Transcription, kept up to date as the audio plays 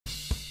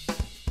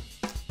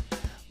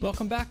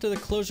Welcome back to the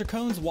Clojure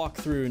Koans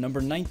walkthrough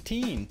number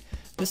 19.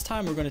 This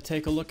time we're going to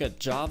take a look at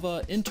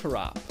Java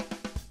Interop.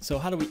 So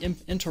how do we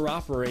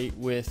interoperate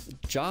with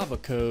Java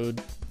code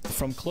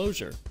from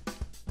Clojure?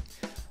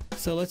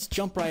 So let's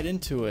jump right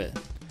into it.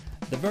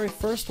 The very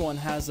first one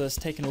has us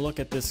taking a look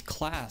at this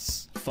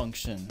class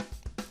function.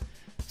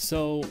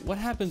 So what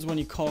happens when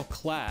you call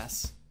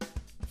class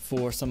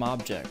for some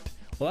object?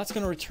 Well, that's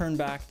going to return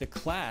back the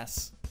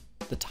class,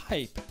 the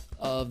type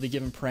of the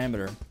given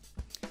parameter.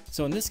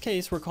 So in this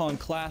case, we're calling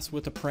class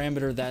with a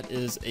parameter that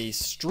is a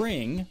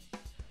string.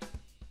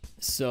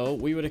 So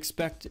we would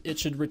expect it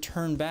should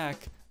return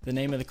back the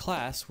name of the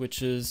class,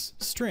 which is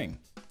string.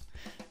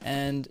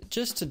 And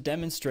just to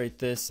demonstrate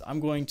this,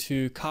 I'm going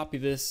to copy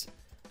this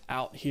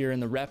out here in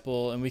the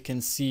REPL and we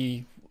can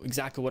see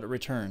exactly what it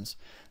returns.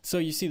 So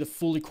you see the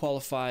fully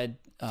qualified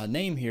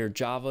name here,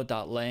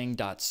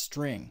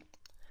 java.lang.string.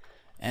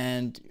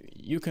 And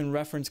you can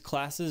reference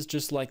classes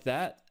just like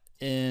that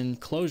in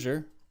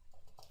Clojure.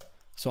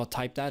 So I'll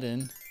type that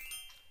in,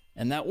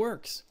 and that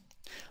works.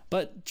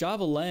 But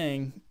Java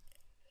Lang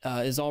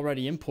is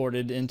already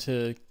imported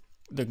into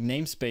the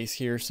namespace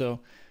here, so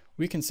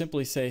we can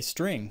simply say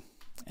string,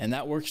 and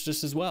that works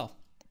just as well.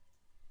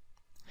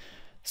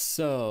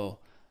 So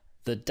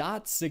the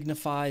dot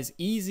signifies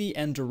easy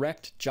and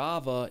direct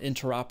Java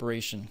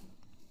interoperation.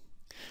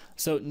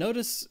 So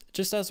notice,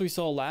 just as we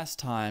saw last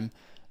time,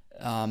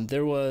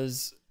 there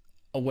was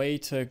a way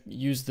to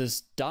use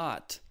this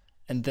dot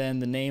and then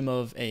the name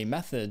of a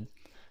method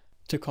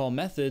to call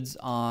methods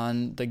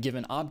on the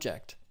given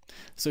object.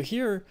 So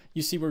here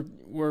you see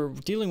we're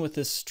dealing with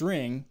this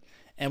string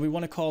and we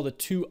want to call the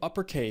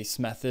toUpperCase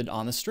method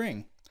on the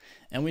string.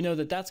 And we know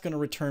that that's going to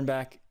return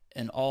back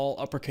an all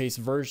uppercase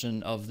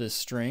version of this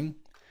string.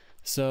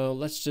 So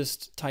let's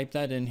just type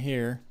that in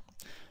here.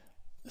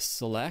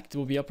 Select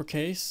will be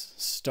uppercase,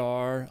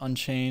 star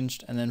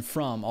unchanged, and then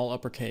from all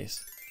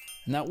uppercase.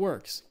 And that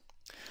works.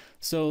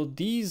 So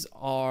these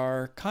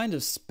are kind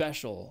of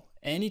special.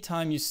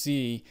 Anytime you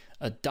see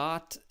a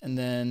dot and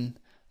then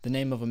the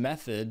name of a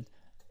method,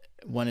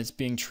 when it's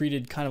being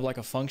treated kind of like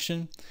a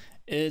function,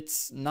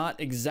 it's not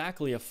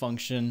exactly a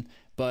function,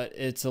 but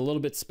it's a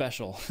little bit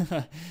special.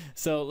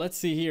 So let's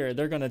see here,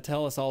 they're going to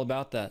tell us all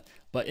about that.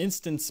 But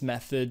instance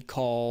method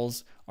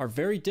calls are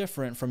very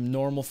different from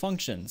normal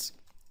functions.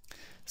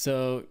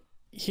 So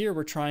here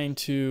we're trying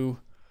to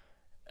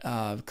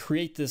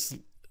create this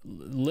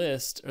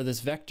list or this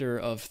vector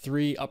of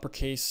 3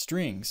 uppercase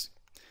strings.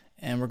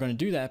 And we're going to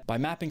do that by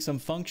mapping some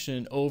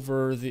function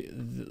over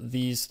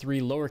these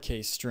 3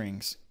 lowercase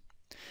strings.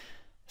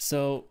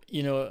 So,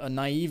 you know, a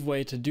naive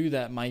way to do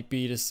that might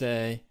be to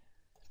say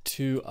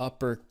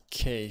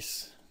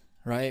toUpperCase,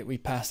 right? We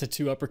pass it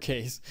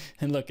toUpperCase,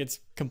 and look,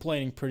 it's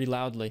complaining pretty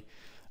loudly.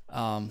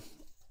 Yeah,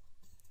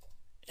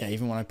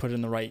 even when I put it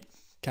in the right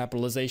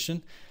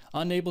capitalization.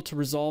 Unable to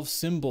resolve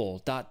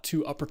symbol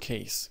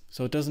 .toUpperCase.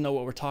 So it doesn't know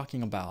what we're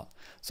talking about.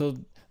 So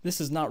this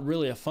is not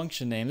really a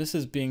function name. This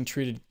is being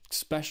treated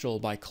special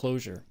by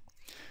Clojure.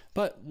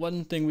 But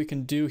one thing we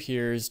can do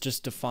here is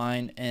just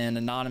define an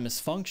anonymous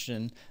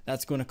function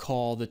that's going to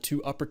call the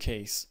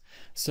toUpperCase.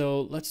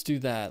 So let's do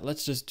that.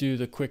 Let's just do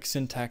the quick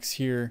syntax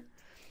here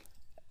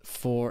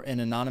for an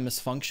anonymous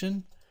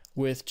function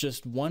with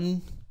just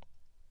one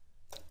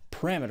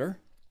parameter,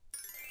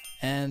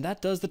 and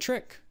that does the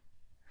trick.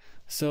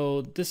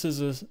 So this is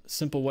a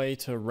simple way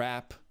to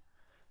wrap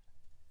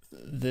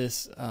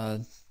this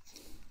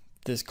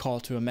this call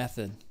to a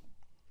method.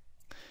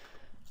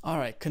 All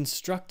right,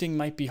 constructing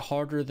might be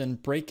harder than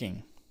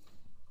breaking.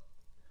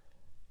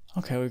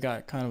 Okay, we've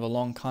got kind of a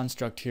long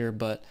construct here,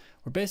 but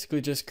we're basically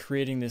just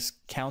creating this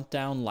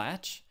countdown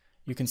latch.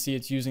 You can see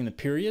it's using the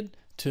period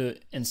to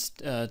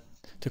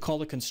call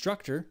the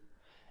constructor,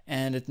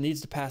 and it needs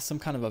to pass some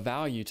kind of a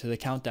value to the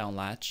countdown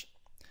latch.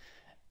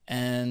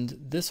 And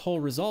this whole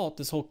result,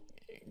 this whole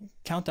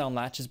countdown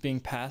latch is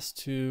being passed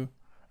to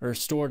or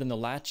stored in the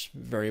latch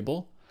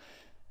variable.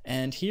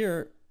 And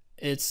here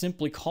it's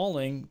simply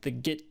calling the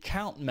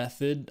getCount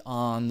method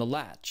on the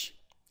latch,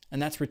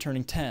 and that's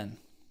returning 10.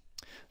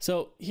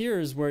 So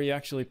here's where you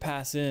actually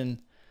pass in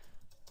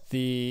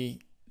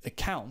the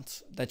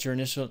count that you're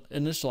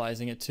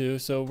initializing it to.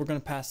 So we're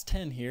going to pass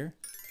 10 here,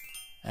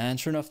 and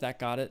sure enough, that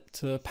got it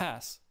to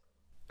pass.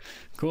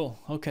 Cool.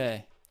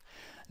 Okay.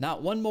 Now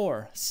one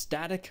more,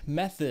 static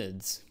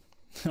methods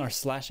or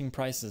slashing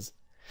prices.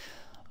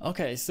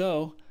 Okay,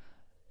 so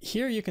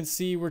here you can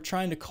see we're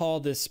trying to call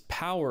this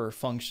power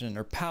function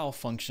or POW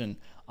function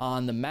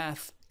on the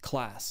math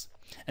class.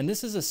 And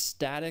this is a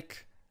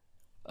static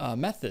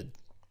method.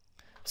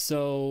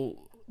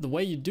 So the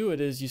way you do it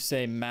is you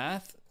say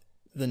math,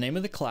 the name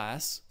of the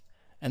class,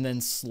 and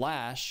then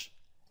slash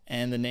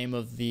and the name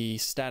of the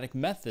static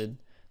method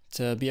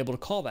to be able to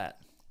call that.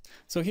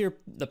 So here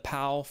the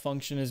POW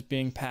function is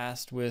being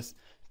passed with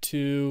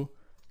 2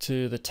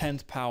 to the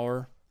 10th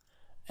power,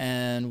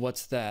 and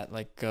what's that,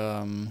 like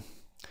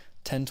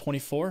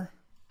 1024,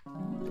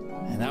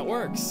 and that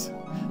works.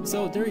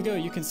 So there you go.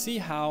 You can see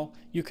how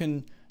you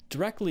can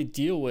directly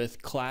deal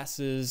with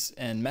classes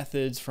and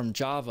methods from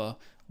Java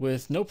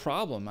with no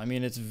problem. I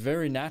mean, it's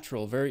very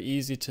natural, very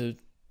easy to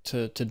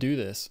do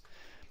this.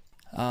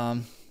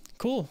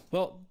 Cool.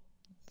 Well,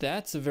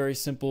 that's a very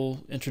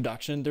simple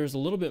introduction. There's a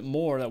little bit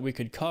more that we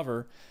could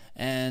cover,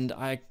 and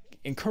I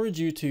encourage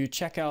you to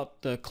check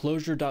out the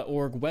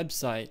Clojure.org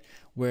website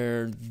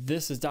where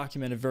this is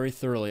documented very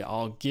thoroughly.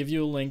 I'll give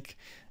you a link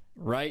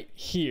right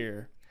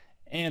here,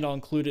 and I'll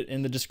include it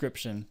in the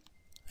description.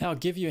 I'll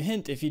give you a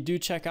hint: if you do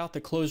check out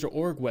the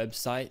Clojure.org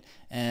website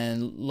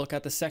and look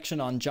at the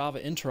section on Java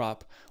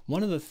Interop,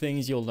 one of the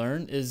things you'll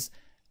learn is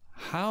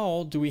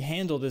how do we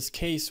handle this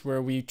case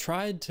where we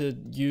tried to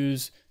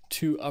use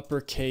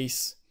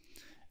toUpperCase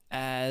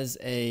as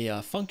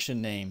a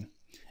function name,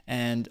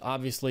 and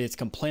obviously it's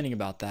complaining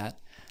about that.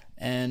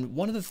 And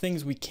one of the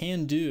things we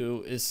can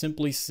do is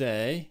simply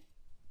say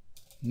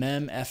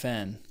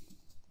memfn.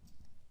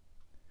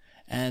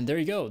 And there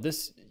you go.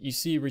 This, you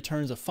see,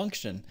 returns a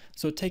function.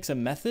 So it takes a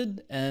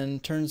method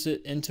and turns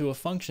it into a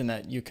function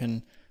that you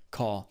can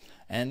call.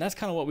 And that's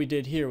kind of what we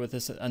did here with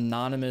this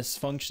anonymous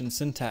function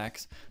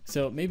syntax.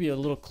 So maybe a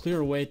little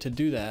clearer way to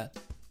do that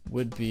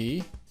would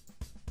be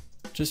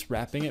just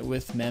wrapping it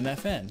with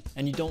memfn.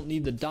 And you don't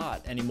need the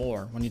dot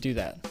anymore when you do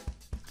that.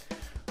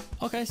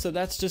 Okay, so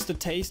that's just a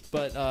taste,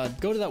 but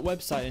go to that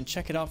website and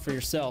check it out for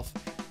yourself,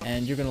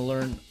 and you're going to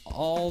learn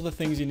all the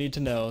things you need to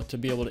know to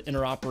be able to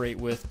interoperate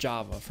with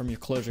Java from your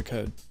Clojure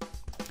code.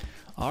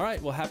 All right,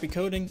 well, happy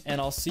coding,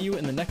 and I'll see you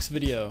in the next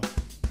video.